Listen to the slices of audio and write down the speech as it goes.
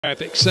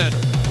Traffic Center.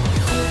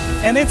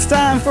 And it's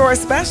time for a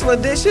special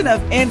edition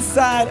of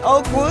Inside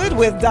Oakwood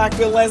with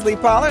Dr. Leslie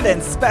Pollard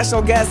and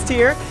special guest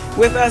here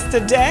with us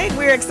today.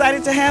 We're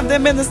excited to have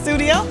them in the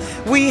studio.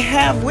 We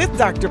have with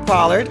Dr.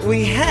 Pollard,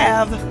 we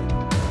have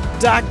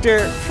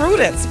Dr.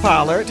 Prudence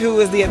Pollard,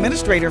 who is the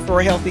administrator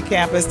for Healthy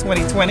Campus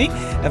 2020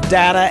 of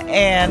Data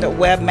and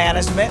Web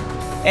Management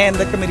and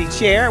the committee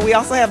chair. We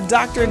also have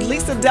Dr.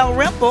 Lisa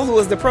Dalrymple, who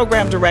is the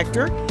program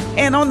director.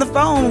 And on the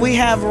phone, we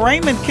have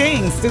Raymond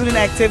King, Student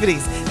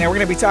Activities. Now, we're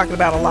going to be talking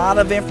about a lot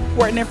of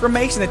important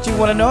information that you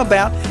want to know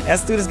about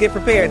as students get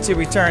prepared to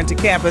return to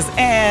campus.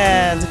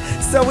 And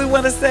so we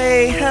want to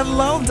say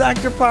hello,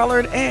 Dr.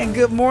 Pollard, and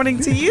good morning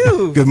to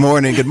you. Good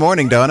morning. Good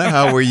morning, Donna.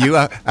 How were you?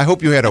 I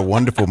hope you had a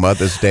wonderful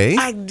Mother's Day.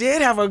 I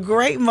did have a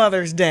great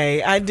Mother's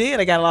Day. I did.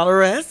 I got a lot of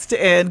rest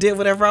and did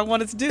whatever I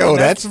wanted to do. Oh,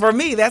 that's for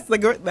me. That's a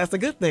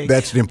good thing.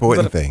 That's the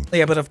important thing.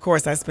 Yeah, but of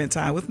course, I spent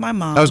time with my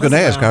mom. I was going to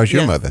ask, how's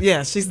your mother?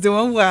 Yeah, she's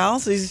doing well.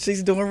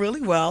 She's doing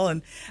really well,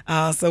 and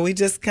so we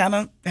just kind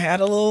of had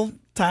a little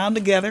time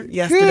together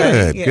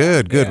yesterday.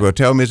 Good. Well,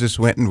 tell Mrs.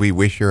 Swinton we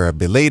wish her a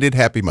belated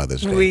Happy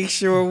Mother's Day. We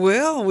sure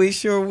will.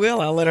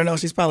 I'll let her know.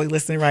 She's probably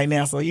listening right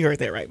now, so you heard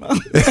that right, Mom.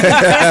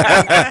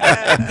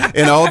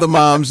 And all the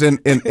moms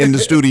in the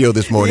studio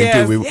this morning,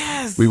 too.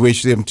 We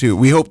wish them, too.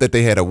 We hope that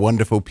they had a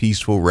wonderful,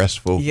 peaceful,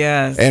 restful,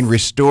 and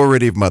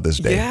restorative Mother's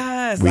Day.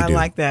 Yes, I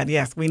like that.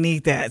 Yes, we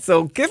need that.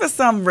 So give us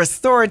some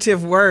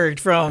restorative word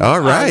from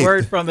our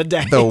word from the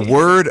day. The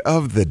word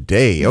of the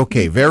day.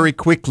 Okay, very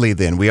quickly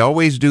then. We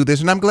always do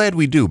this, and I'm glad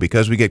we do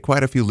because we get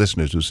quite a few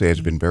listeners who say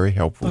it's been very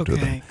helpful to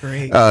them. Okay,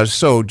 great.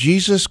 So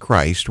Jesus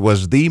Christ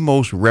was the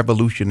most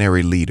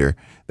revolutionary leader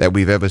that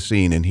we've ever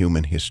seen in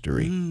human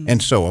history.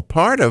 And so a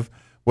part of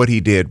what he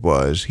did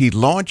was he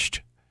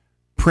launched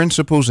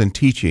principles and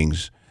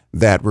teachings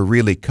that were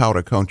really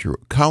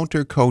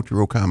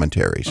countercultural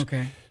commentaries.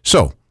 Okay.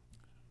 So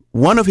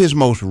one of his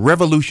most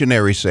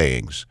revolutionary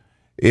sayings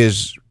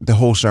is the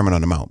whole Sermon on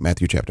the Mount,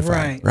 Matthew chapter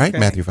 5, right? Okay.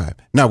 Matthew 5.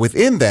 Now,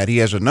 within that, he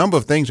has a number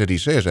of things that he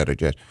says that are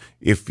just,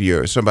 if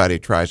somebody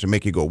tries to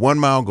make you go 1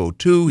 mile, go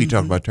 2. He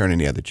talks about turning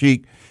the other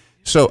cheek.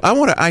 So I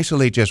want to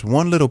isolate just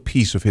one little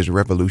piece of his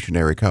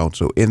revolutionary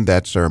counsel in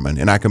that sermon,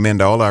 and I commend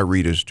all our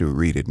readers to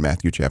read it,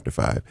 Matthew chapter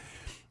 5.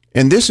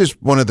 And this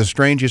is one of the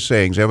strangest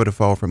sayings ever to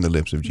fall from the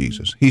lips of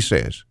Jesus. He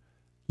says,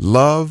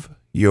 love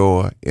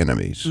your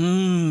enemies.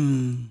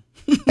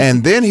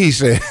 And then he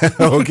said,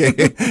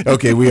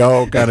 okay, we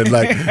all kind of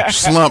like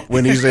slump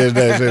when he says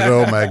that. He says,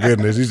 oh my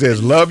goodness. He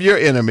says, love your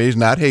enemies,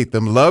 not hate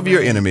them. Love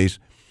your enemies.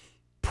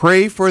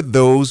 Pray for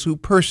those who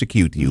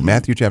persecute you.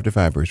 Matthew chapter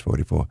 5, verse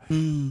 44.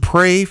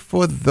 Pray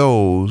for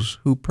those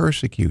who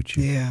persecute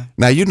you. Yeah.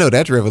 Now, you know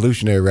that's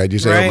revolutionary, right? You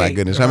say, oh my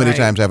goodness, how many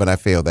times haven't I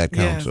failed that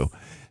counsel?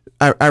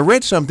 Yes. I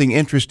read something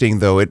interesting,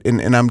 though,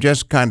 and I'm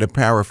just kind of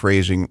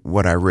paraphrasing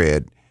what I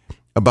read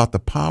about the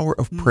power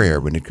of prayer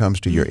when it comes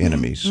to your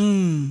enemies.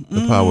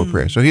 The power of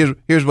prayer. So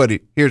here's what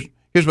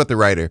the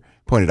writer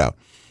pointed out.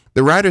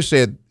 The writer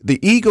said, the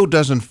eagle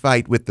doesn't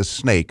fight with the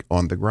snake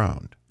on the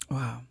ground.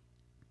 Wow.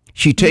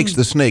 She takes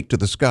the snake to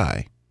the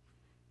sky.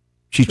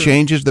 She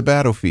changes the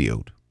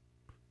battlefield.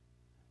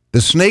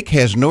 The snake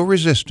has no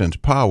resistance,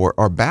 power,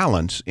 or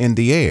balance in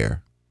the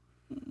air.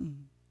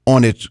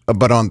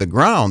 But on the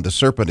ground, the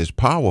serpent is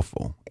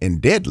powerful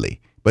and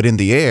deadly. But in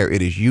the air,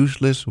 it is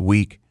useless,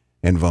 weak,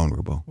 and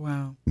vulnerable.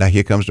 Wow. Now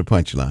here comes the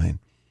punchline.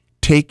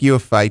 Take your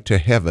fight to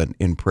heaven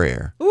in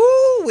prayer.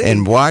 Ooh-wee.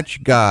 And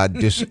watch God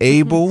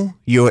disable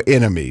your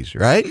enemies,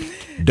 right?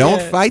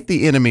 Don't fight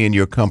the enemy in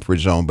your comfort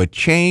zone, but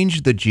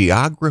change the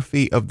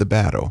geography of the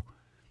battle.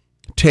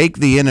 Take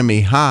the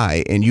enemy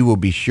high and you will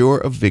be sure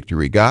of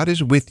victory. God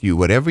is with you,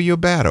 whatever your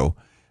battle.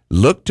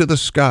 Look to the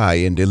sky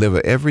and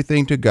deliver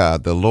everything to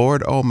God. The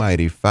Lord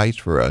Almighty fights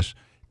for us.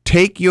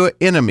 Take your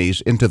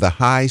enemies into the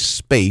high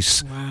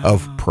space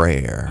of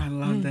prayer. I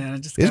love that.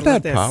 Isn't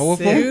that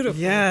powerful?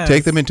 Yes.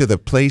 Take them into the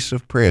place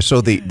of prayer. So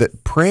the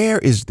prayer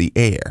is the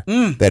air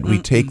that we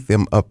take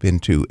them up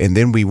into, and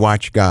then we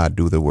watch God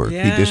do the work.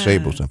 He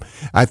disables them.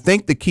 I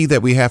think the key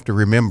that we have to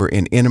remember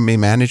in enemy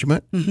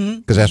management,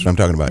 because that's what I'm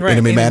talking about,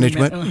 enemy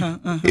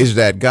management, is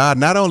that God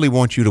not only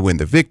wants you to win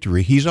the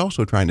victory, he's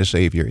also trying to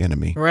save your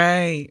enemy.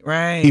 Right.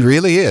 He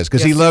really is,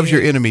 because he loves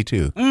your enemy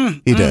too.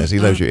 He does. He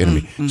loves your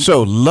enemy.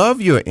 So love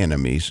your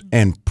enemies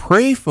and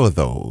pray for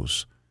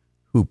those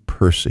who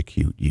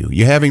persecute you.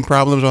 You're having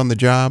problems on the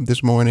job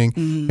this morning,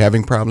 you're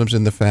having problems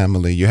in the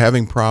family, you're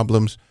having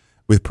problems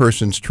with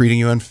persons treating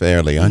you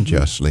unfairly,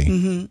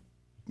 unjustly.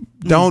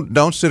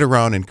 Don't sit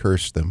around and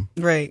curse them.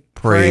 Right.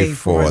 Pray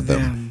for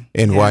them.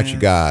 And watch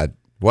God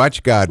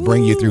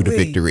bring you through the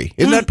victory.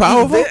 Isn't that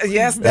powerful?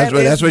 Yes,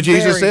 that's what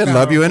Jesus said.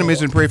 Powerful. Love your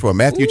enemies and pray for them.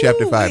 Matthew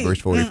chapter 5,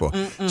 verse 44.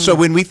 So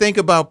when we think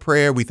about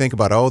prayer, we think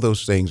about all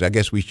those things. I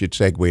guess we should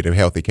segue to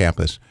Healthy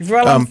Campus.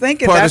 Well, I'm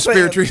thinking that's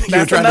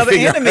another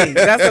enemy.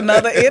 That's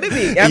another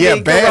enemy. I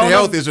mean, bad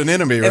health is an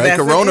enemy, right?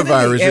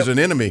 Coronavirus is an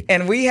enemy.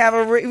 And we have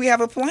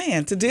a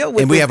plan to deal with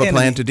it. And we have a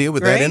plan to deal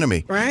with that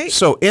enemy. Right.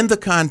 So in the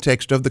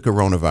context of the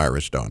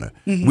coronavirus, Donna,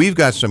 we've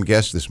got some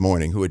guests this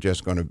morning who are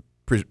just going to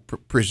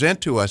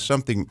present to us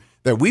something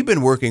that we've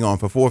been working on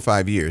for 4 or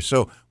 5 years.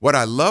 So what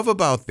I love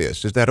about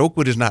this is that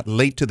Oakwood is not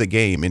late to the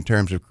game in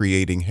terms of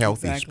creating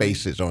healthy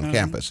spaces on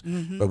campus.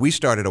 But we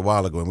started a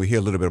while ago, and we hear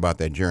a little bit about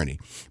that journey.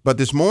 But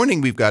this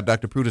morning, we've got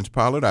Dr. Prudence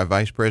Pollard, our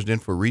Vice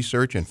President for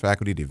Research and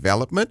Faculty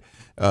Development.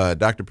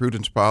 Dr.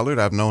 Prudence Pollard,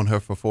 I've known her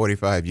for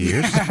 45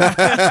 years.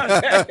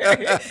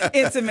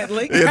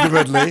 Intimately.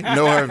 Intimately.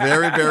 Know her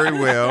very, very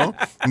well.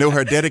 Know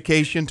her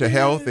dedication to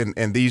health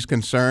and these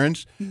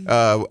concerns.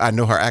 I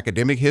know her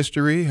academic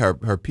history. Her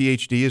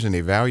PhD is in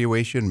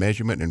evaluation,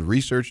 measurement, and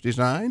research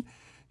design.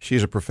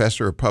 She's a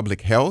professor of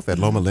public health at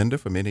Loma Linda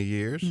for many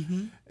years,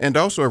 and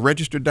also a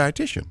registered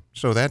dietitian.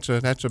 So that's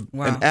an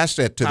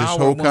asset to this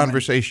whole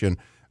conversation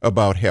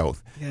about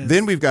health. Yes.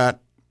 Then we've got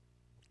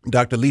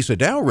Dr. Lisa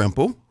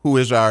Dalrymple, who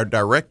is our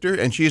director,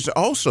 and she is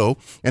also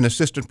an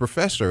assistant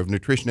professor of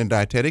nutrition and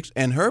dietetics,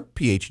 and her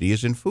PhD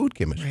is in food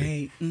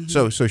chemistry. Right.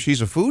 So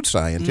she's a food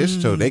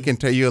scientist, so they can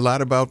tell you a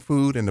lot about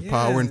food and the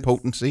power and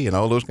potency and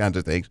all those kinds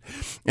of things.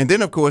 And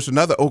then, of course,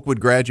 another Oakwood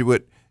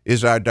graduate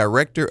is our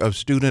director of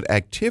student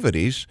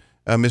activities,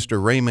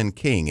 Mr. Raymond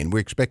King, and we're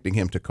expecting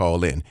him to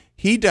call in.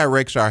 He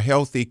directs our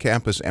Healthy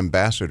Campus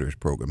Ambassadors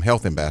program,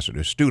 Health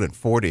Ambassadors,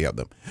 40 of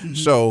them.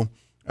 So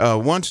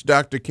once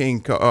Mr.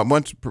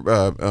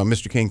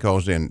 King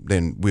calls in,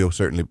 then we'll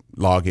certainly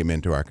log him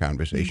into our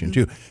conversation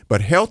too.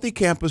 But Healthy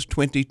Campus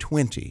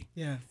 2020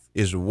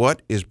 is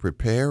what is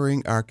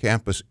preparing our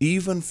campus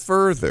even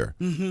further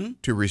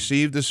to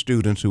receive the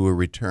students who will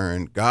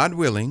return, God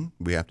willing,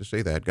 we have to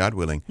say that, God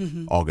willing,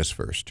 August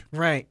 1st.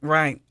 Right,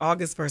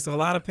 August 1st. So a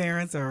lot of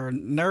parents are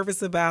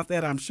nervous about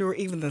that. I'm sure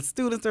even the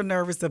students are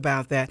nervous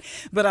about that.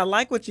 But I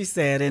like what you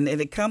said, and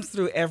it comes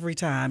through every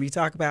time. You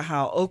talk about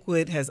how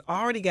Oakwood has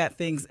already got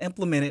things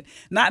implemented,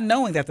 not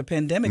knowing that the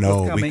pandemic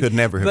was coming. No, we could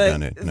never have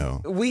done it,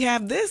 no. We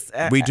have this.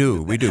 We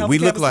do. We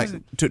look like,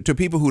 to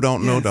people who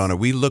don't know, Donna,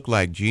 we look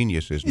like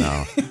geniuses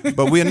now,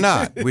 but we're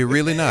not. We're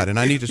really not. And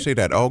I need to say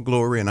that all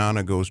glory and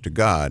honor goes to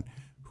God,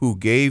 who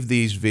gave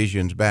these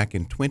visions back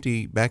in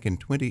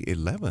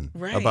 2011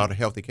 about a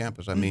healthy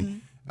campus. I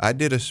mean, I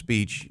did a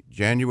speech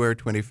January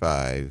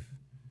 25,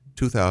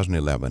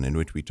 2011, in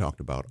which we talked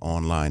about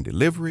online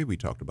delivery. We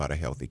talked about a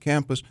healthy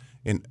campus,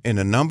 and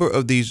a number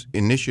of these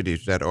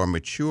initiatives that are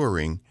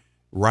maturing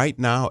right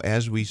now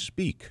as we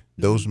speak.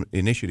 Those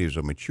initiatives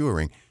are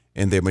maturing,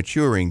 and they're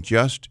maturing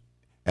just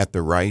at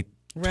the right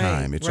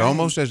time. It's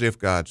almost as if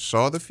God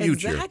saw the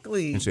future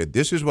and said,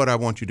 this is what I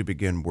want you to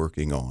begin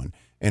working on.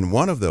 And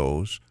one of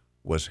those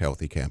was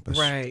Healthy Campus.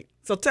 Right.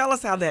 So tell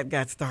us how that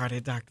got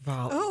started, Dr.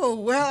 Pollard. Oh,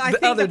 well, I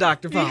think other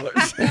Dr. Pollard.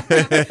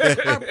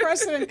 Our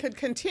president could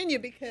continue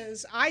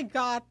because I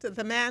got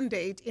the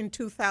mandate in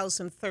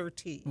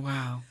 2013.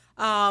 Wow.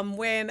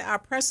 When our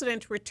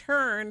president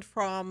returned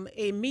from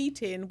a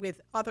meeting with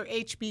other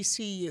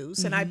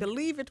HBCUs, and I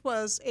believe it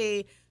was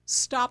a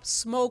Stop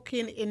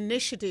Smoking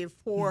initiative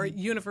for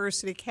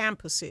university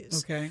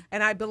campuses. Okay.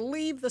 And I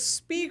believe the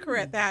speaker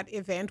at that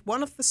event,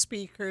 one of the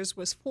speakers,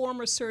 was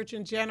former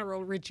Surgeon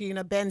General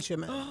Regina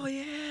Benjamin. Oh,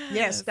 yeah.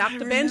 Yes,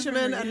 Dr.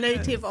 Benjamin, a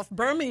native of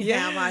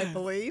Birmingham, I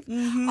believe.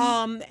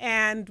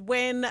 And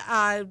when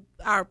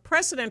our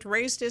president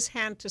raised his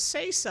hand to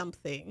say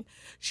something,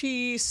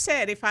 she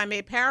said, if I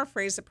may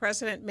paraphrase, the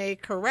president may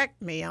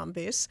correct me on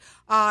this,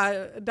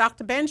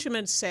 Dr.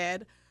 Benjamin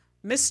said,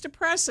 Mr.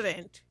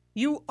 President,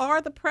 you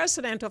are the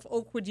president of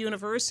Oakwood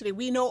University.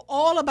 We know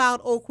all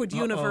about Oakwood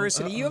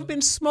University. You have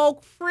been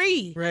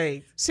smoke-free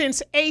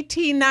since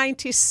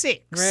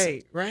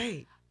 1896.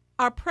 Right.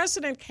 Our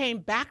president came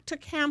back to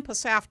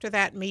campus after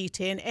that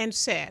meeting and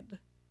said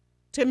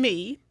to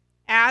me,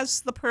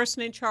 as the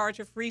person in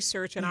charge of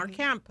research in our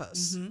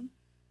campus,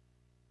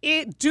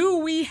 do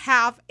we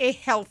have a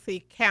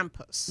healthy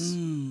campus?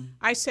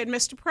 I said,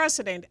 Mr.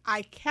 President,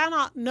 I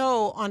cannot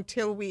know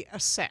until we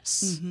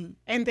assess,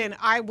 and then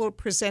I will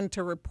present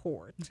a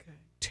report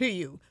to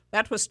you.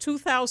 That was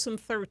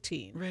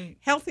 2013. Right.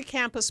 Healthy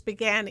Campus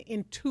began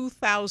in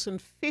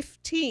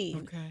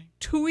 2015.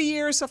 2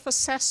 years of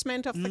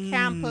assessment of the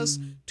campus,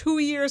 2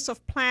 years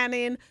of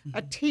planning,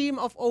 a team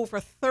of over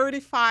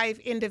 35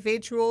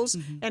 individuals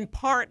and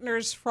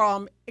partners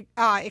from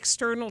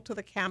external to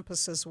the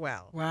campus as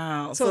well.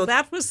 Wow. So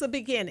that was the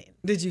beginning.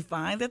 Did you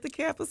find that the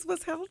campus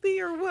was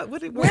healthy or what?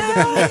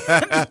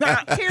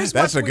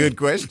 That's a good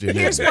question.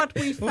 Here's what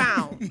we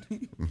found.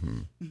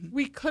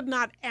 We could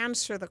not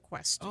answer the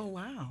question. Oh,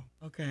 wow.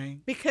 Okay.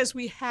 Because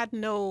we had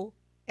no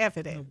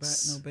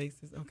evidence. No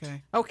basis.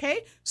 Okay.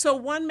 Okay. So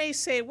one may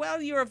say, well,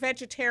 you're a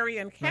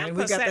vegetarian campus.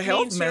 We got that the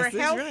health means message,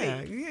 you're healthy.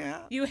 right.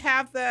 Yeah. You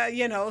have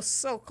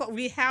the,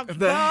 we have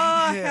the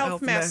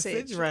health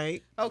message.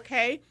 Right.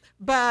 Okay.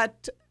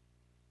 But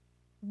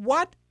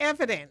what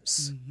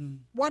evidence,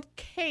 what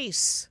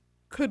case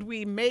could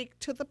we make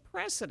to the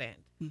president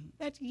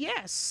that,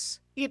 yes,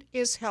 it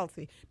is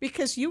healthy?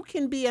 Because you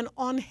can be an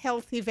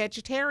unhealthy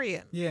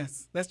vegetarian.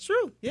 Yes, that's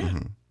true. Yeah.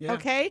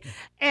 Okay?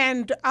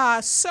 And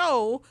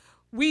so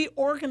we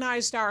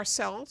organized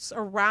ourselves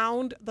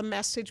around the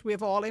message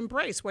we've all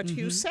embraced, what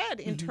you said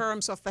in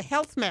terms of the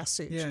health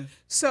message. Yeah.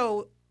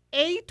 So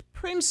 8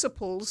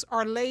 principles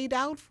are laid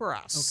out for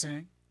us.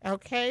 Okay.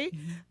 okay,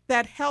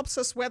 that helps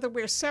us whether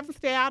we're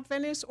Seventh-day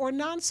Adventists or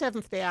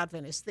non-Seventh-day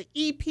Adventists. The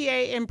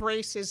EPA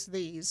embraces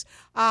these.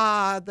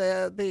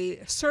 The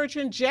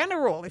Surgeon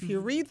General, if you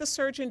read the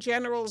Surgeon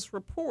General's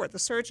report, the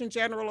Surgeon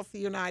General of the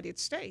United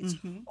States,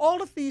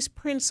 all of these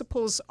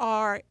principles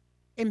are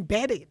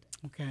embedded.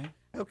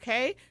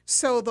 Okay?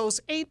 So those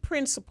 8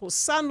 principles: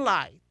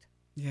 sunlight,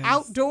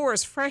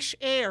 outdoors, fresh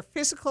air,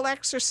 physical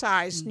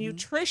exercise,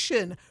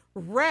 nutrition,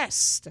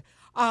 rest,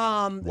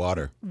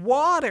 water,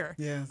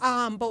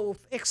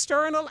 both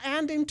external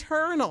and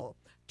internal,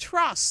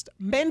 trust,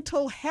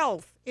 mental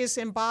health is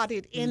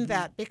embodied in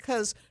that,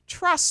 because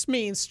trust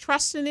means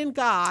trusting in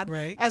God,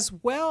 as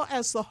well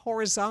as the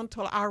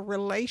horizontal, our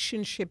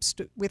relationships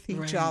with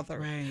each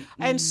other.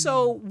 And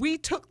so we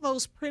took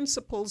those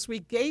principles, we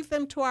gave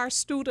them to our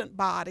student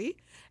body,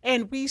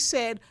 and we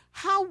said,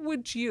 how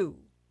would you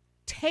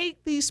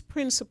take these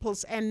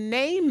principles and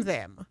name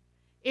them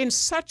in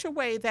such a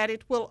way that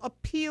it will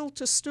appeal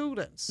to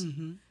students?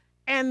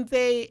 And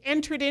they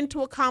entered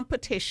into a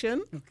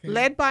competition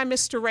led by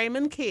Mr.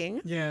 Raymond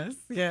King.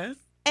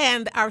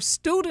 And our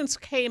students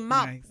came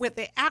up with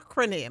the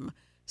acronym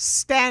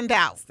STAND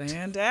OUT.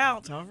 Stand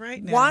out. All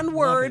right. Now. One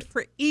word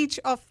for each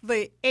of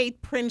the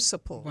 8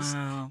 principles.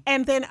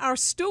 And then our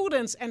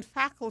students and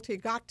faculty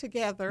got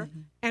together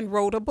and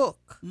wrote a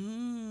book.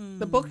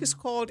 The book is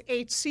called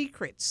 8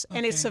 Secrets,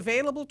 and it's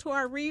available to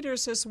our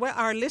readers as well,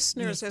 our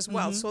listeners as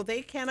well, so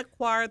they can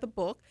acquire the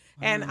book.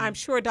 And I'm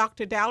sure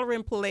Dr.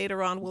 Dalrymple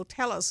later on will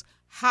tell us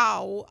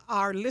how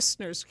our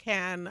listeners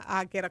can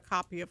get a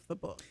copy of the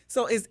book.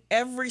 So is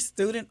every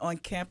student on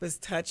campus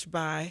touched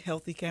by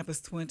Healthy Campus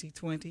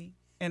 2020,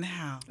 and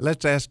how?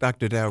 Let's ask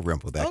Dr.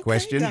 Dalrymple that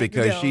question,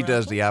 because she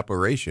does the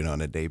operation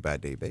on a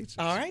day-by-day basis.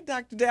 All right,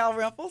 Dr.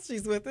 Dalrymple,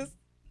 she's with us.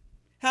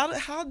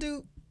 How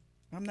do,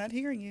 I'm not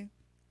hearing you.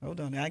 Hold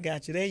on, I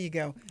got you. There you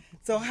go.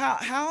 So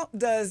how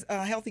does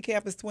Healthy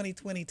Campus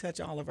 2020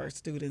 touch all of our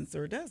students,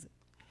 or does it?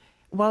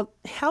 Well,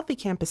 Healthy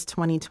Campus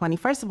 2020,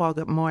 first of all,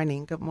 good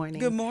morning. Good morning.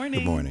 Good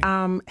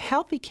morning.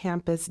 Healthy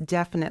Campus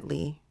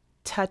definitely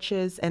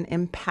touches and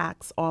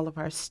impacts all of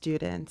our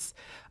students.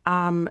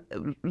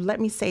 Let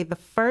me say the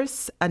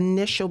first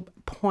initial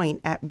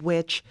point at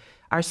which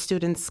our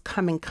students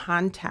come in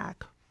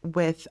contact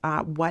with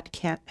what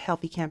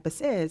Healthy Campus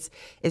is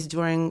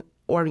during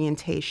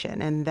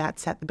orientation, and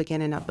that's at the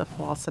beginning of the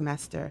fall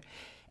semester.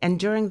 And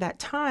during that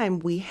time,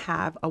 we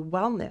have a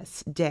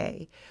wellness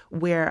day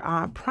where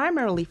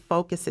primarily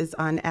focuses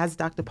on, as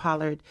Dr.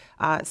 Pollard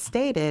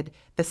stated,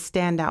 the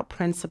standout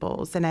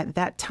principles. And at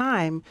that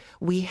time,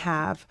 we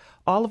have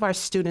all of our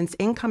students,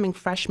 incoming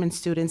freshman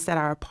students that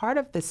are a part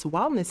of this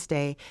wellness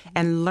day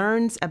and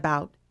learns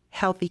about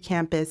Healthy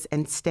Campus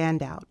and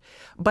Standout.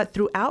 But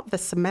throughout the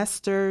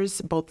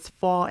semesters, both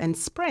fall and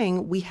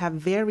spring, we have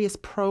various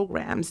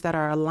programs that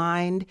are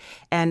aligned,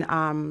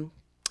 and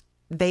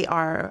they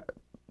are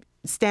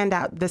the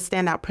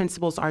standout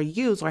principles are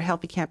used, or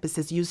Healthy Campus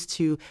is used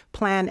to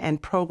plan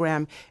and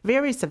program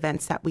various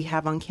events that we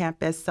have on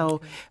campus.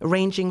 So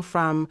ranging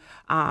from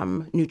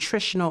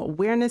Nutritional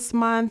Awareness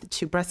Month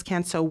to Breast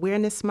Cancer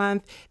Awareness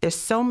Month, there's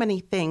so many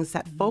things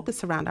that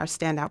focus around our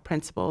standout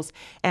principles.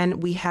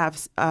 And we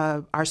have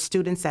our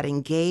students that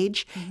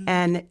engage,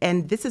 and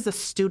this is a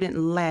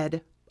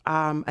student-led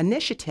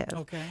initiative.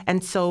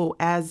 And so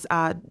as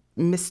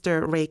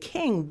Mr. Ray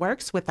King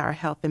works with our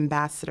health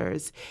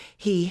ambassadors,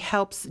 he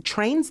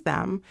trains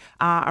them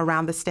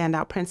around the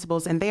standout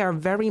principles, and they are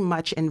very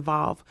much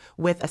involved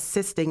with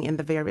assisting in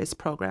the various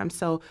programs.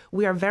 So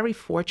we are very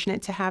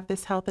fortunate to have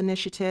this health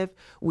initiative.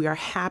 We are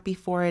happy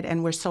for it,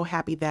 and we're so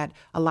happy that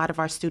a lot of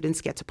our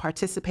students get to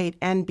participate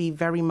and be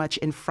very much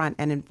in front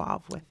and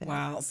involved with it.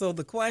 Wow. So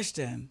the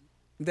question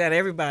that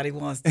everybody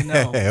wants to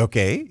know,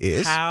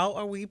 is how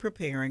are we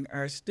preparing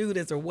our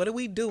students, or what are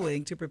we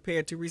doing to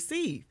prepare to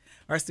receive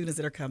our students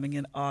that are coming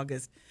in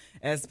August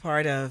as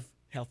part of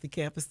Healthy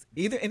Campus?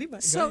 Either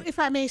anybody. So if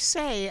I may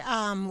say,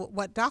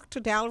 what Dr.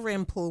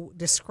 Dalrymple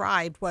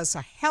described was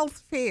a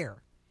health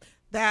fair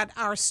that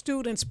our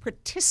students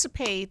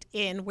participate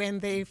in when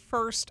they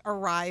first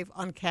arrive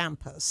on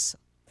campus.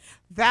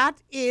 That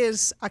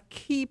is a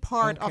key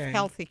part of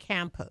Healthy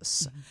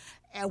Campus.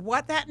 And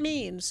what that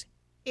means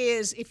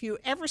is, if you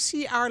ever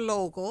see our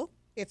logo,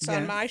 it's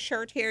on my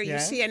shirt here, you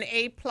see an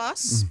A+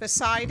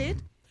 beside it.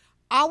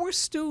 Our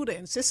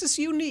students, this is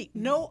unique,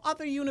 no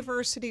other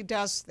university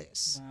does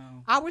this.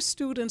 Our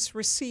students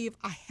receive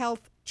a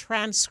health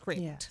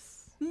transcript.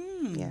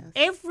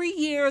 Every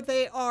year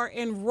they are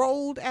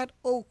enrolled at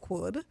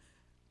Oakwood,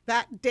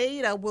 that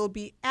data will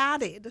be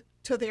added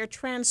to their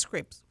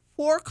transcripts,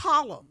 4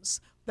 columns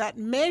that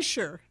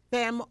measure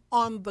them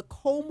on the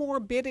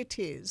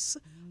comorbidities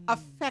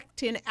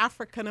affecting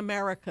African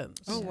Americans.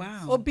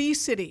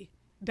 Obesity,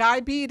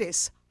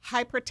 diabetes,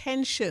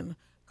 hypertension,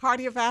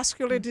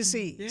 cardiovascular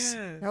disease.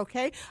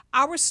 Okay?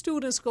 Our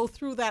students go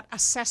through that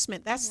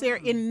assessment. That's their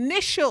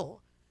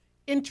initial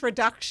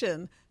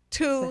introduction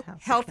to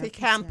Healthy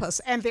Campus.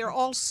 And there are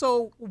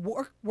also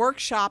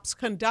workshops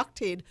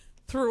conducted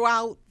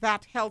throughout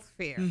that health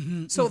fair.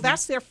 So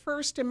that's their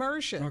first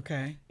immersion.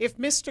 Okay. If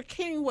Mr.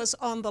 King was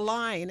on the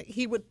line,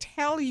 he would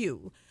tell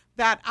you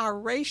that our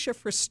ratio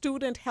for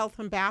student health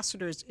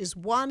ambassadors is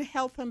one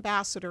health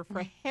ambassador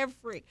for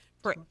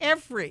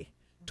every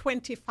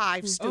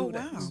 25 students.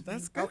 Oh, wow,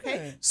 that's good.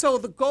 Okay, so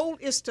the goal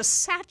is to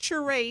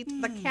saturate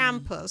the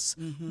campus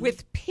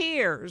with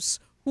peers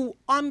who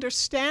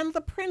understand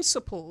the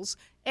principles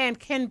and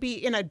can be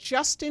in a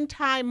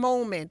just-in-time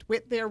moment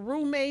with their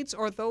roommates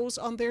or those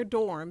on their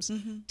dorms,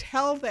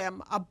 tell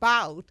them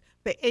about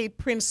the 8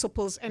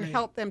 principles and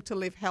help them to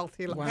live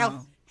healthier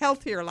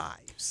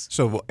lives.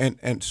 So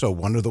and so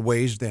one of the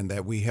ways then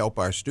that we help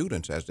our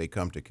students as they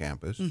come to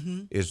campus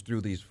is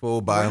through these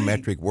full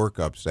biometric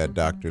workups that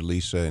Dr.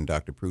 Lisa and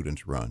Dr.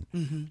 Prudence run.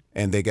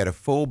 And they get a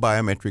full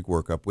biometric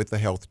workup with the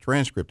health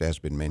transcript as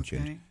been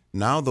mentioned. Okay.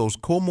 Now those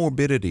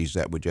comorbidities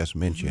that were just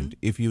mentioned,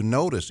 if you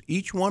notice,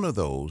 each one of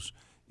those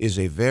is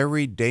a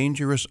very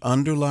dangerous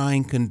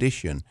underlying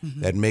condition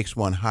that makes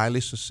one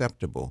highly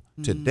susceptible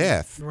to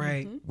death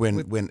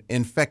when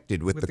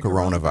infected with the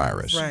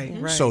coronavirus.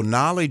 Right. So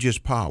knowledge is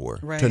power.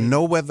 To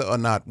know whether or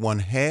not one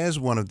has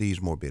one of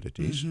these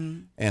morbidities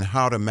and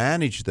how to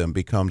manage them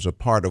becomes a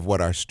part of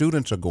what our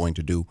students are going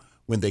to do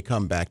when they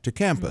come back to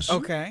campus.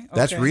 Okay.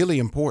 That's really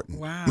important.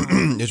 Wow.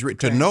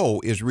 To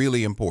know is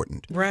really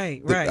important.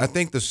 Right. I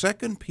think the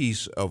second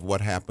piece of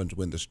what happens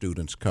when the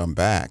students come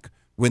back,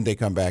 when they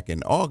come back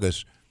in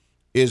August,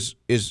 is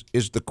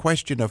the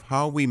question of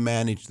how we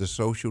manage the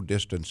social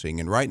distancing.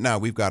 And right now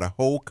we've got a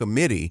whole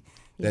committee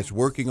that's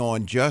working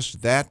on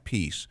just that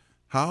piece.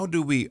 How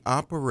do we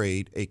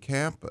operate a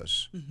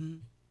campus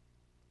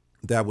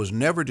that was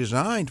never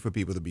designed for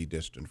people to be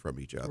distant from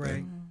each other?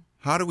 Right.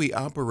 How do we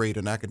operate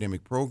an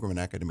academic program, an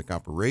academic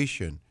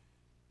operation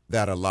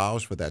that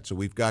allows for that? So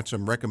we've got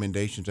some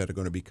recommendations that are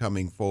going to be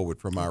coming forward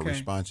from our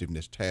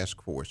responsiveness task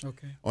force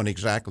on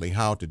exactly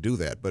how to do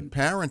that. But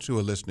parents who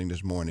are listening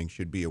this morning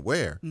should be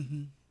aware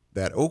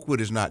that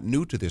Oakwood is not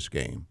new to this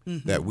game,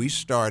 that we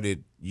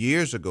started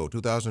years ago,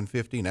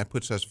 2015. That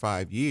puts us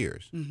 5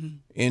 years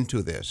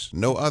into this.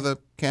 No other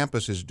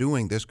campus is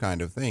doing this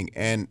kind of thing.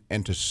 And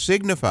to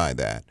signify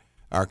that,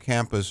 our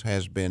campus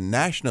has been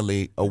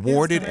nationally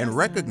awarded and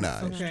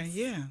recognized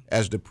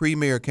as the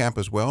premier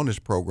campus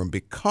wellness program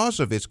because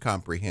of its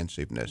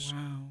comprehensiveness.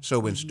 Wow. So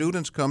when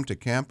students come to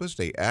campus,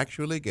 they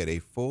actually get a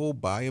full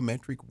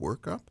biometric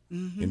workup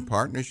in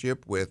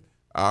partnership with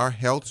our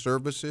health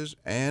services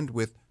and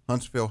with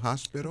Huntsville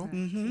Hospital,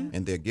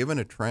 and they're given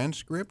a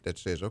transcript that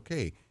says,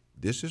 okay,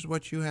 this is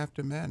what you have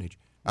to manage.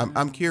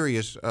 I'm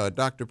curious,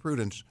 Dr.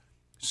 Prudence,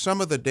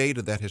 some of the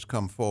data that has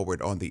come forward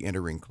on the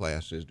entering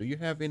classes. Do you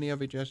have any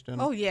of it just on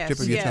the tip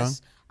of your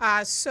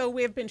tongue? So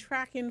we've been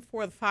tracking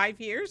for the 5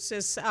 years,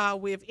 as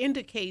we've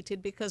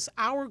indicated, because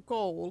our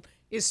goal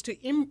is to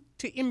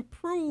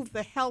improve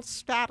the health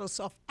status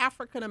of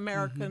African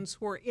Americans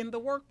who are in the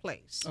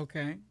workplace.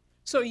 Okay.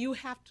 So you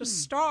have to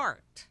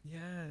start.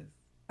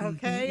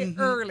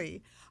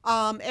 Early.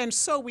 And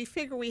so we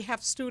figure we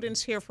have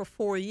students here for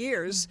 4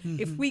 years.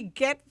 If we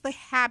get the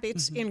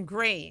habits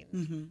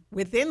ingrained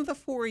within the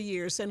 4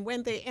 years, and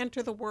when they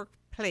enter the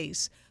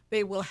workplace,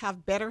 they will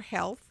have better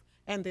health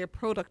and their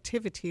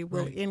productivity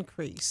will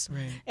increase.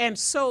 And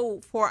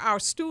so for our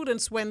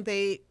students, when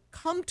they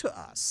come to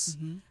us,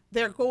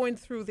 they're going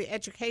through the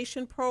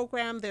education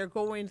program, they're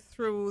going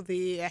through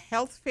the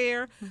health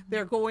fair,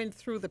 they're going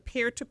through the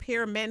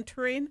peer-to-peer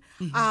mentoring,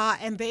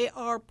 and they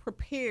are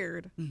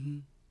prepared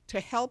to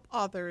help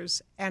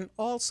others and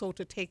also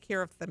to take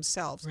care of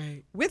themselves.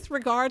 With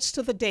regards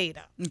to the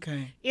data,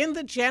 in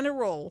the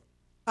general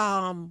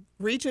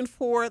region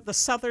for the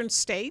southern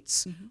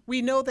states,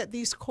 we know that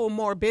these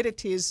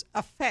comorbidities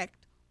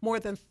affect more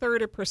than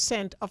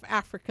 30% of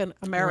African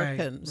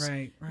Americans.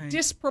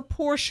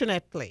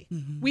 Disproportionately,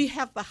 we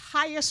have the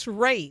highest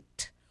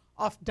rate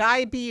of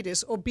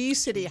diabetes,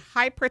 obesity,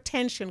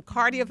 hypertension,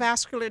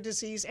 cardiovascular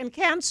disease, and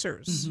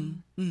cancers.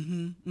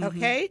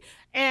 Okay?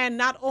 And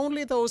not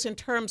only those in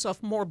terms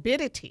of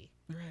morbidity,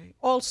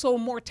 also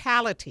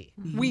mortality.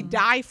 We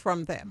die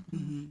from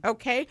them.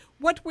 Okay?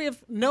 What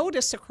we've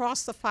noticed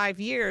across the 5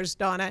 years,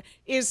 Donna,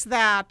 is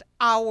that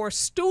our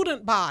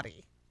student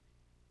body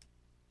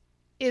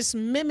is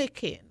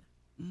mimicking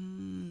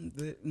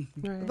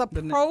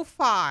the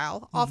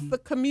profile of the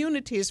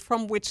communities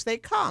from which they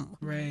come.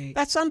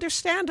 That's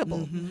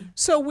understandable.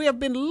 So we have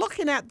been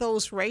looking at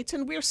those rates,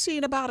 and we're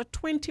seeing about a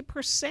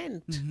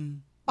 20%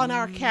 on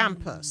our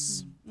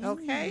campus.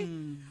 Okay?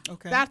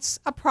 That's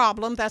a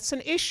problem. That's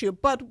an issue.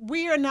 But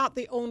we are not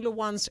the only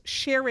ones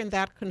sharing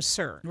that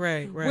concern.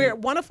 We're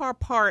one of our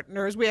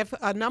partners. We have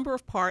a number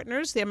of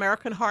partners. The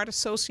American Heart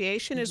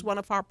Association is one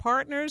of our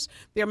partners,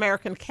 the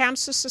American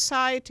Cancer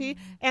Society,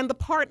 and the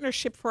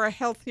Partnership for a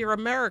Healthier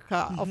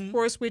America, of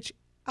course, which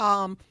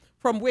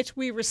from which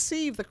we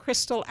received the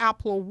Crystal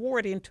Apple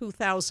Award in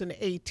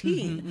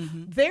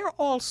 2018. They're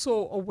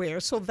also aware,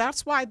 so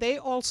that's why they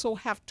also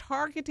have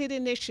targeted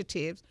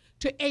initiatives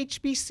to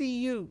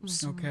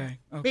HBCUs.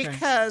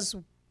 Because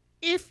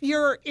if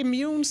your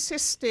immune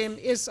system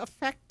is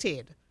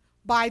affected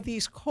by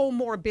these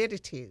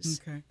comorbidities,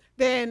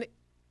 then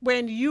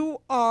when you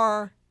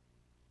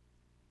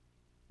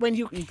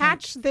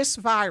catch this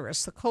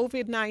virus, the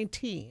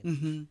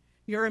COVID-19,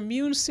 your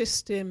immune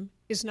system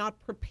is not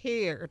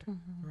prepared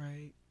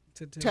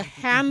to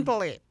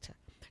handle it.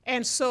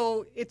 And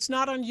so it's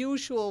not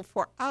unusual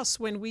for us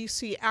when we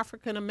see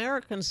African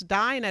Americans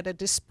dying at a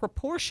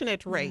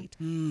disproportionate rate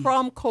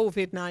from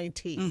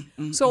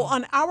COVID-19. So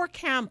on our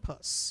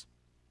campus,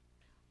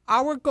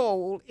 our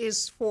goal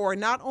is for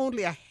not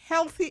only a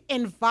healthy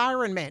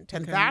environment,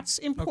 and that's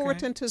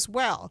important as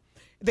well,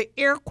 the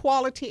air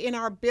quality in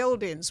our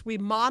buildings. We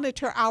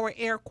monitor our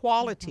air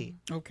quality.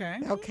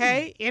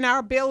 In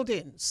our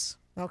buildings.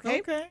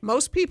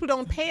 Most people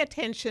don't pay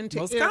attention to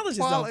most air colleges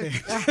quality.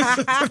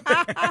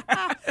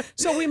 Don't.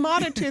 So we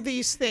monitor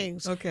these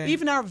things.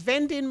 Even our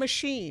vending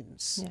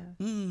machines.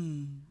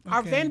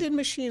 Our vending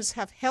machines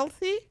have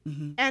healthy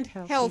and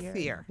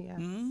healthier.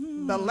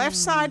 The left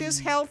side is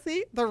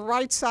healthy, the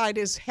right side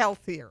is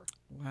healthier.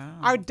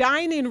 Our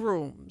dining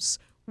rooms,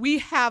 we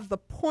have the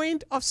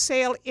point of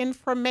sale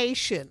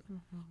information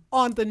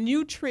on the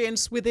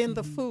nutrients within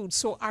the food,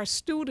 so our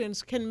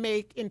students can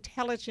make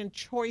intelligent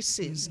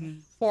choices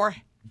for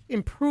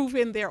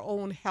improving their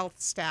own health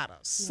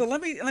status. So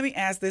let me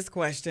ask this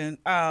question,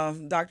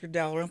 Dr.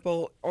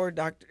 Dalrymple or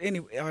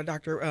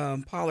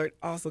Dr. Pollard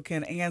also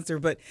can answer.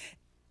 But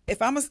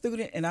if I'm a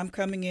student and I'm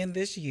coming in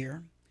this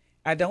year,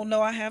 I don't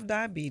know I have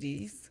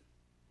diabetes,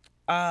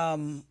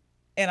 and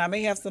I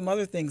may have some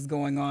other things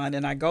going on,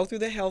 and I go through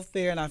the health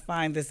fair and I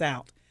find this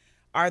out.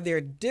 Are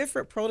there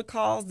different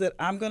protocols that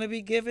I'm going to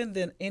be given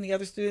than any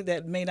other student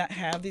that may not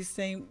have these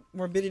same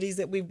morbidities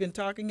that we've been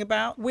talking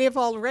about? We've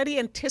already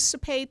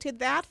anticipated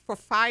that. For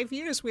 5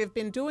 years we've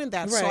been doing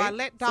that. So I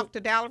let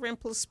Dr.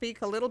 Dalrymple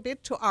speak a little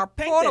bit to our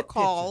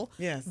protocol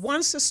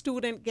once a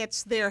student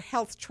gets their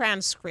health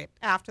transcript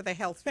after the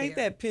health fair. Paint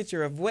that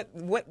picture of what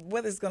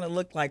it's going to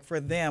look like for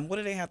them. What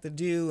do they have to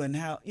do, and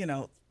how,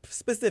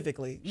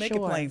 specifically? Make it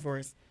plain for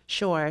us.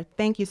 Sure.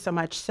 Thank you so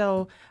much.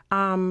 So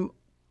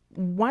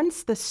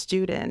once the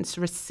students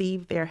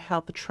receive their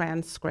health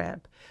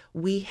transcript,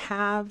 we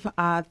have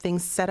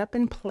things set up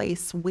in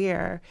place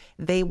where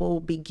they will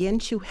begin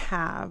to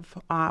have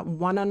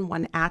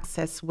one-on-one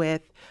access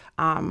with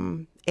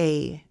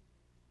a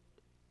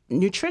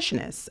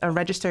nutritionist, a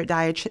registered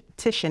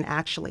dietitian,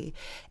 actually.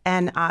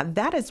 And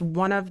that is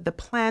one of the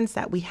plans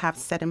that we have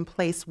set in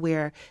place,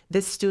 where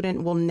this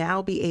student will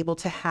now be able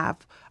to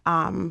have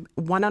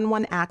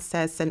one-on-one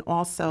access, and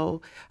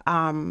also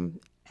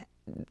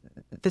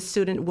the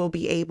student will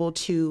be able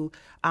to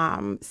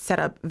set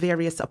up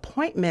various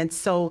appointments.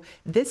 So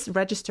this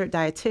registered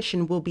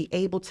dietitian will be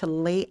able to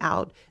lay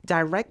out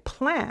direct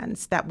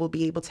plans that will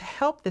be able to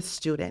help the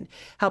student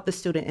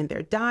in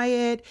their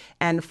diet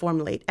and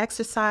formulate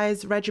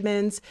exercise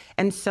regimens.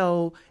 And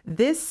so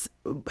this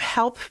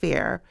health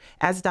fair,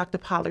 as Dr.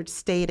 Pollard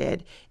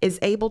stated, is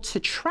able to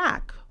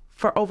track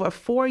for over a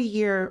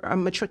 4-year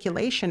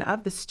matriculation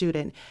of the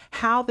student,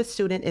 how the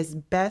student is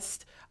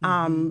best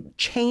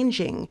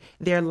changing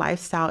their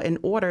lifestyle in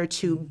order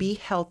to be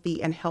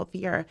healthy and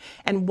healthier.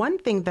 And one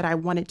thing that I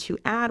wanted to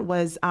add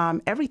was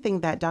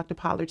everything that Dr.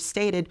 Pollard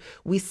stated.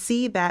 We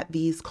see that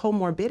these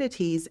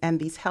comorbidities and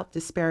these health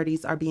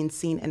disparities are being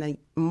seen in a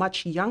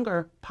much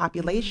younger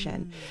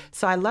population.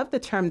 So I love the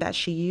term that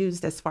she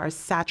used as far as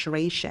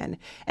saturation,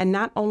 and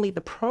not only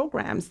the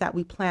programs that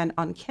we plan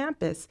on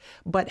campus,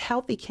 but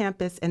Healthy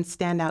Campus and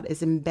Standout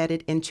is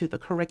embedded into the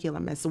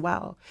curriculum as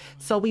well.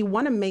 So we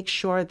want to make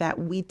sure that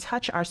we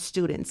touch our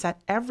students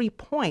at every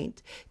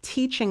point,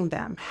 teaching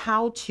them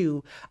how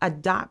to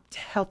adopt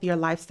healthier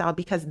lifestyle,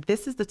 because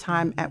this is the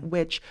time at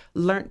which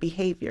learned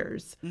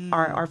behaviors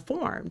are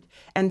formed.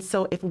 And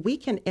so if we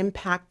can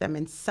impact them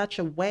in such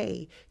a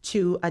way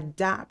to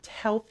adopt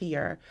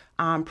healthier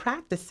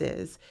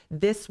practices,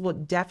 this will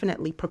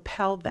definitely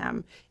propel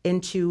them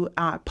into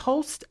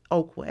post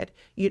Oakwood,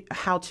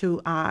 how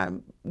to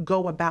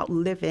go about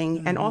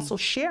living and also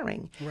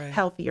sharing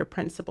healthier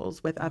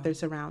principles with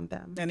others around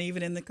them. And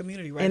even in the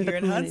community, here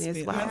in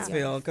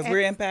Huntsville, because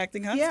we're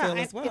impacting Huntsville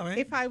as well, right?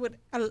 If I would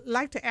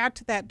like to add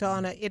to that,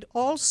 Donna, it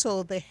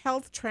also, the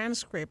health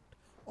transcript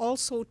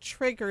also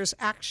triggers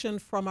action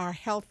from our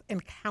health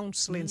and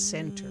counseling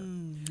center.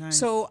 Nice.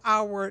 So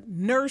our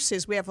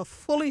nurses, we have a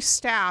fully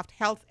staffed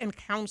health and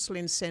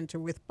counseling center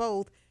with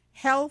both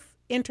health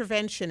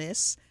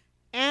interventionists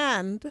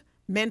and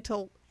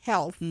mental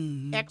health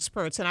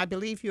experts. And I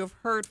believe you have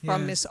heard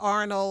from Ms.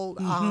 Arnold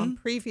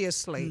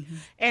previously.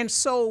 And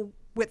so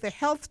with the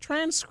health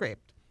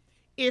transcript,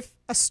 if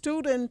a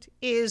student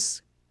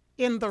is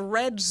in the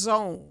red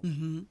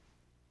zone,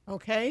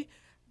 okay,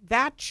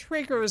 that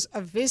triggers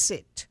a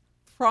visit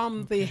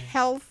from the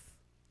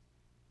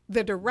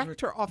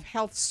director of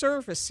health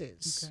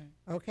services,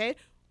 okay?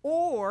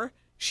 Or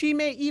she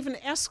may even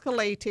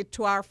escalate it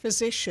to our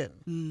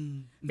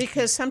physician,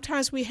 because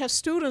sometimes we have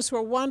students who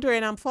are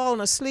wondering, I'm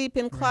falling asleep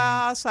in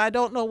class, I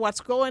don't know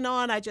what's going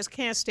on, I just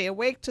can't stay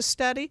awake to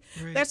study.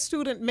 That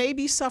student may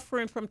be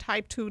suffering from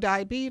type 2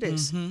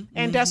 diabetes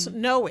and doesn't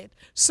know it.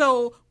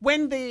 So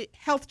when the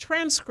health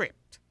transcript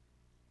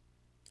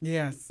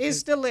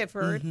is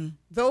delivered,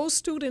 those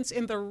students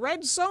in the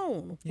red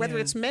zone, whether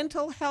it's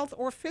mental health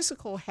or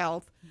physical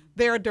health,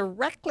 they're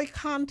directly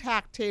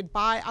contacted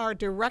by our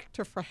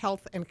director for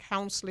Health and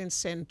Counseling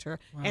Center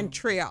and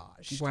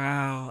triage.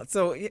 Wow.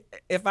 So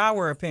if I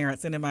were a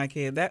parent sending my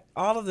kid, that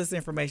all of this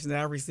information that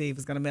I receive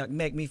is going to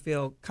make me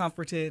feel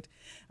comforted.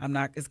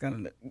 It's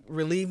going to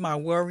relieve my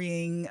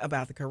worrying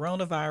about the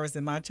coronavirus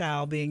and my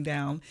child being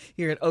down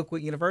here at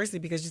Oakwood University,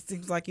 because it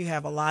seems like you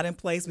have a lot in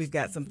place. We've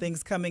got some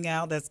things coming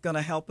out that's going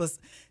to help us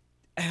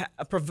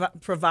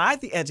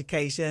provide the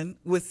education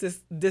with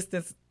this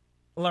distance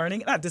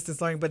learning, not distance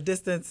learning, but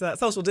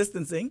social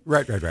distancing.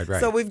 Right.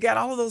 So we've got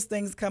all of those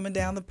things coming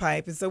down the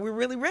pipe, and so we're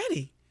really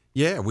ready.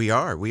 Yeah, we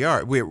are.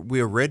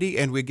 We're ready,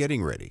 and we're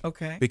getting ready.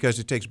 Okay. Because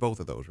it takes both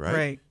of those, right?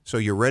 Right. So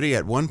you're ready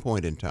at one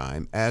point in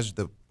time as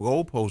the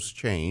goalposts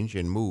change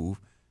and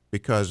move,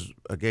 because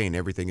again,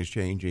 everything is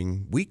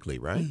changing weekly,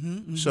 right?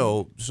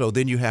 So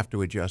then you have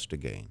to adjust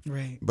again.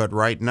 Right. But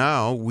right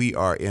now we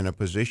are in a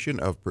position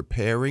of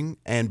preparing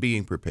and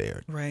being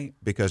prepared. Right.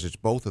 Because it's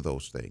both of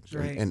those things.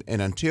 Right.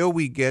 And until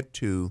we get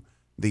to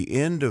the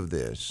end of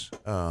this,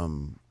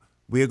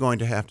 we are going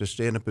to have to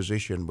stay in a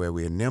position where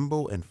we are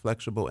nimble and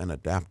flexible and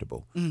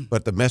adaptable.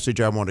 But the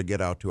message I want to get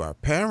out to our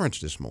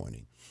parents this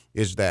morning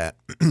is that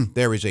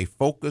there is a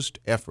focused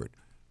effort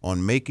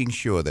on making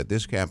sure that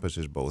this campus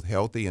is both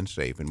healthy and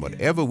safe. And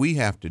whatever we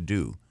have to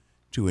do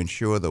to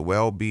ensure the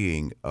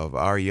well-being of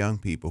our young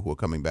people who are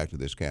coming back to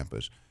this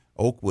campus,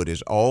 Oakwood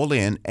is all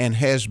in and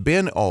has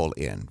been all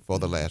in for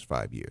the last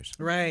 5 years.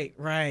 Right.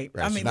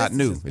 It's not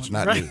new. It's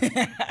not new.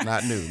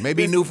 Not new.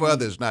 Maybe new for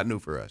others, not new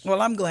for us.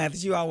 Well, I'm glad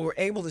that you all were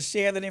able to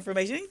share that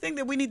information. Anything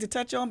that we need to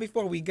touch on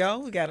before we go?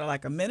 We got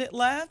like a minute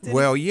left.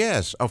 Well,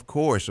 yes, of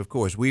course.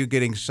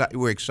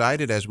 We're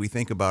excited as we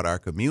think about our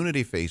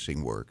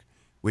community-facing work,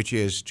 which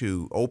is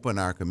to open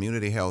our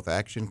Community Health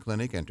Action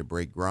Clinic and to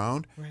break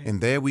ground. Right.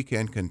 And there we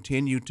can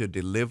continue to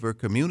deliver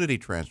community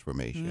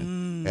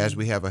transformation. As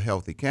we have a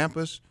healthy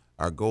campus,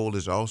 our goal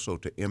is also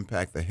to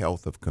impact the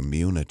health of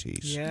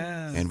communities.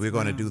 Yes. And we're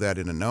going to do that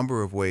in a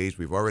number of ways.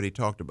 We've already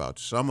talked about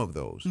some of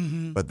those,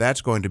 but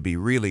that's going to be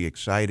really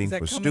exciting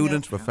for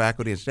students, for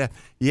faculty, and staff.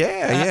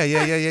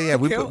 Yeah.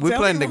 We're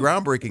planning the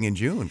groundbreaking in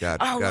June.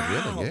 God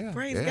willing. Yeah.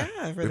 Praise God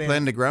for We're that.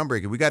 planning the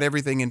groundbreaking. We got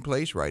everything in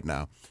place right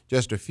now.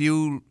 Just a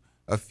few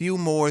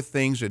more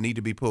things that need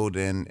to be pulled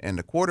in, and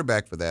the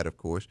quarterback for that, of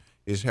course,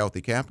 is Healthy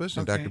Campus.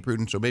 And Dr.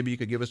 Prudence, so maybe you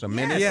could give us a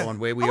minute on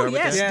where we are with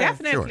that? Yes,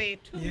 definitely.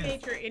 Sure. Two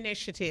major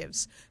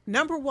initiatives.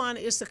 Number one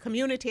is the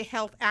Community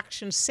Health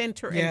Action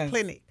Center and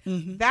Clinic.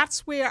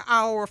 That's where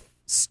our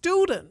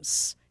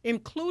students,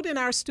 including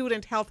our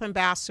student health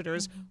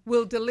ambassadors,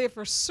 will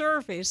deliver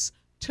service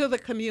to the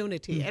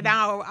community. And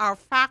our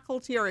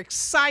faculty are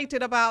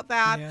excited about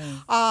that.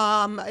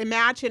 Yes.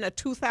 Imagine a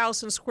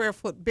 2,000 square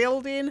foot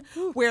building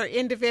where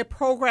individual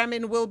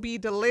programming will be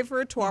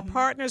delivered to our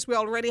partners. We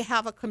already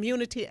have a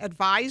community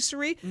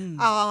advisory.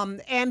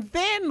 And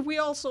then we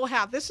also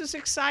have, this is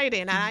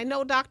exciting, and I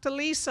know Dr.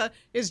 Lisa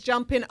is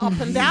jumping up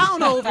and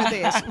down over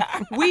this.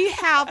 We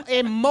have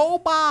a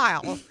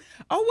mobile.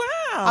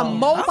 Oh, wow. A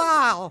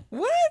mobile.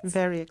 What?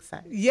 Very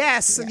exciting.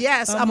 Yes.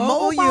 A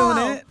mobile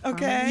unit.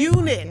 Okay.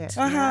 Unit.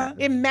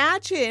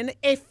 Imagine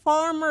a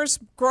farmer's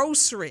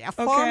grocery, a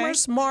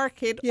farmer's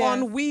market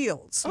on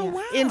wheels. Oh,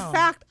 wow. In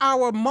fact,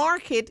 our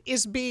market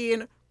is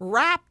being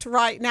wrapped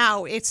right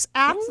now. It's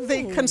at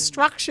the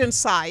construction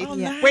site. Oh,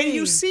 nice. When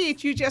you see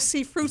it, you just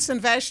see fruits and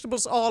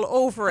vegetables all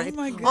over it.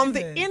 My goodness. On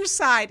the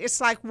inside,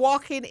 it's like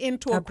walking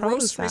into a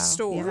grocery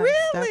store. Yeah,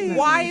 Really? definitely.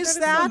 Why is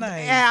that? So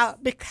nice.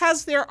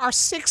 Because there are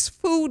 6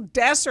 food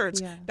deserts.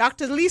 Yeah.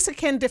 Dr. Lisa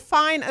can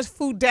define a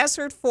food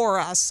desert for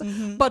us,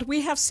 but we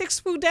have 6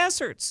 food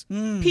deserts.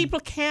 People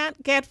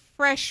can't get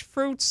fresh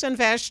fruits and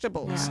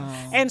vegetables.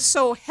 Wow. And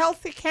so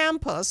Healthy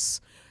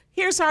Campus,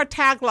 here's our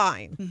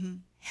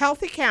tagline.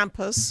 Healthy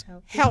campus,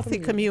 healthy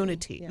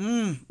community.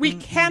 We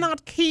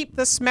cannot keep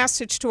this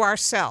message to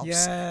ourselves.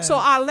 Yes. So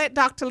I'll let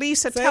Dr.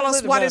 Lisa tell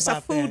us what is a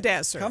about food that.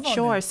 desert. Come on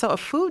Sure. now. So a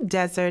food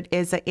desert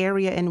is an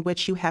area in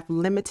which you have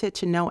limited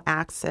to no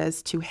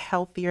access to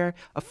healthy,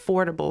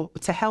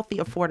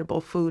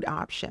 affordable food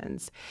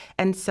options.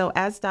 And so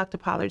as Dr.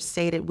 Pollard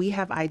stated, we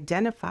have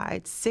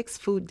identified 6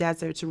 food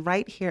deserts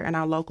right here in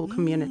our local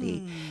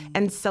community.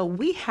 And so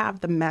we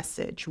have the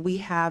message, we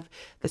have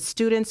the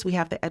students, we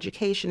have the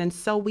education, and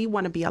so we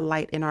want to be a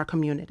light in our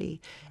community.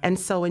 And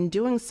so in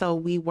doing so,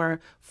 we were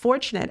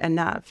fortunate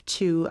enough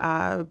to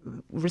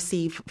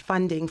receive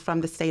funding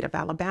from the state of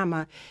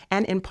Alabama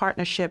and in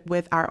partnership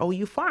with our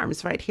OU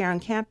Farms right here on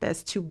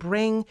campus to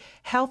bring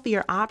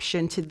healthier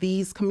option to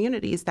these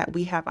communities that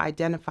we have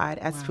identified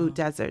as food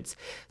deserts.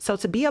 So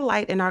to be a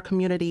light in our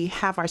community,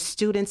 have our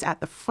students at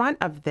the front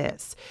of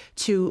this,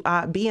 to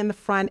be in the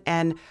front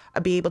and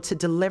be able to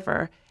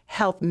deliver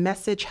health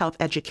message, health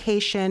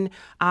education.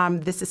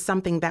 This is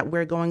something that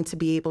we're going to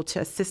be able to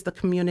assist the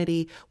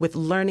community with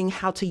learning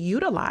how to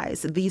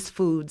utilize these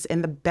foods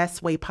in the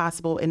best way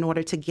possible in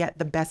order to get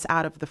the best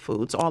out of the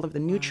foods, all of the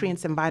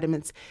nutrients and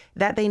vitamins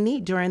that they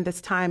need during this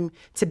time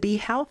to be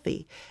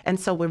healthy. And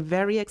so we're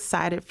very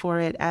excited for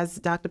it. As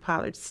Dr.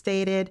 Pollard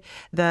stated,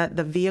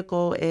 the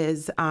vehicle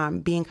is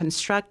being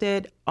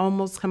constructed,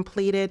 almost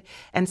completed.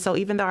 And so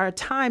even though our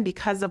time,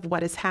 because of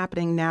what is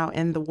happening now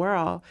in the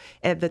world,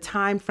 at the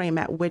time frame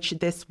at which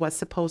this was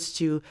supposed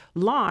to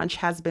launch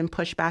has been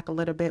pushed back a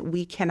little bit,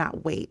 we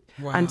cannot wait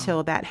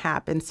until that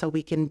happens so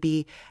we can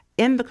be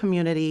in the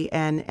community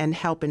and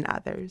helping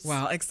others.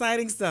 Wow,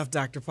 exciting stuff,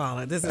 Dr.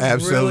 Pollard. This is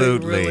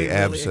absolutely, really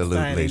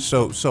absolutely.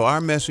 exciting. So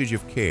our message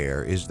of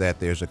care is that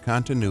there's a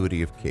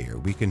continuity of care.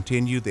 We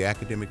continue the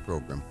academic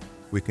program.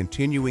 We're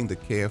continuing the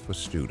care for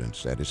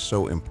students. That is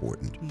so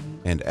important.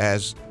 And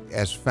as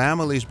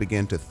families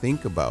begin to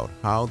think about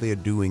how they're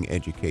doing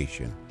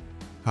education,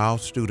 how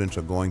students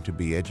are going to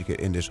be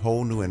educated in this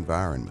whole new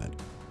environment,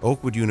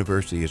 Oakwood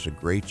University is a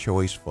great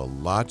choice for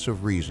lots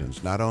of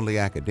reasons, not only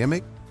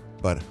academic,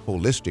 but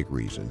holistic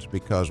reasons,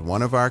 because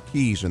one of our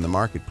keys in the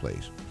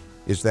marketplace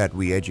is that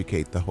we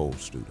educate the whole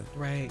student.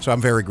 Right. So I'm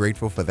very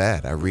grateful for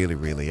that. I really,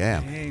 really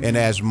am. Amen. And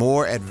as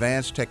more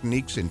advanced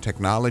techniques and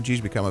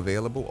technologies become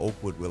available,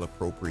 Oakwood will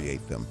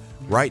appropriate them.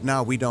 Right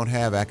now, we don't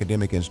have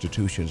academic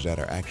institutions that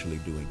are actually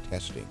doing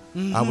testing.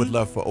 I would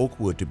love for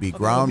Oakwood to be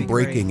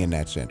groundbreaking in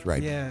that sense,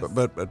 right? Yes.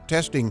 But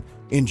testing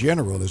in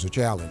general is a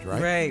challenge,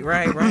 right?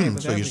 Right.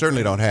 So you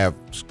certainly don't have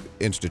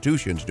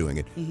institutions doing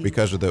it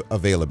because of the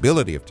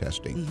availability of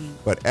testing.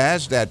 But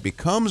as that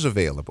becomes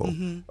available,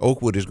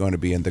 Oakwood is going to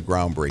be in the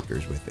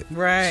groundbreakers with it.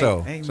 Right.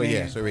 So Amen.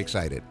 yes, we're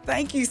excited.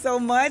 Thank you so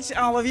much,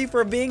 all of you,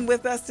 for being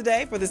with us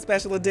today for the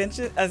special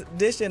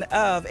edition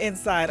of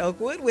Inside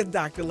Oakwood with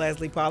Dr.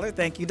 Leslie Pollard.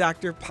 Thank you,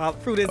 Dr.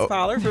 Prudence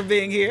Pollard, for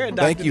being here. And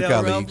Dr. Thank you,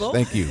 colleagues. Dalrymple.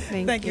 Thank you.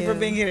 Thank you for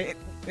being here.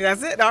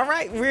 That's it. All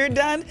right, we're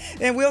done.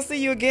 And we'll see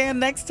you again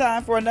next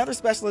time for another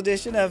special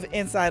edition of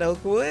Inside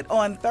Oakwood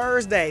on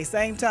Thursday,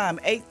 same time,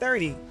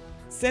 8:30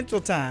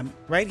 Central Time,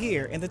 right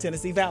here in the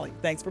Tennessee Valley.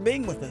 Thanks for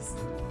being with us.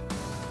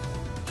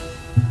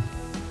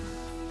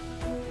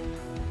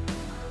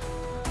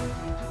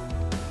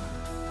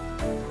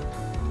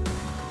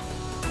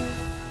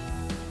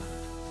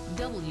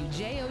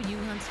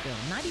 WJOU Huntsville,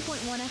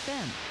 90.1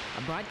 FM,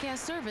 a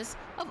broadcast service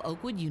of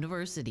Oakwood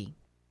University.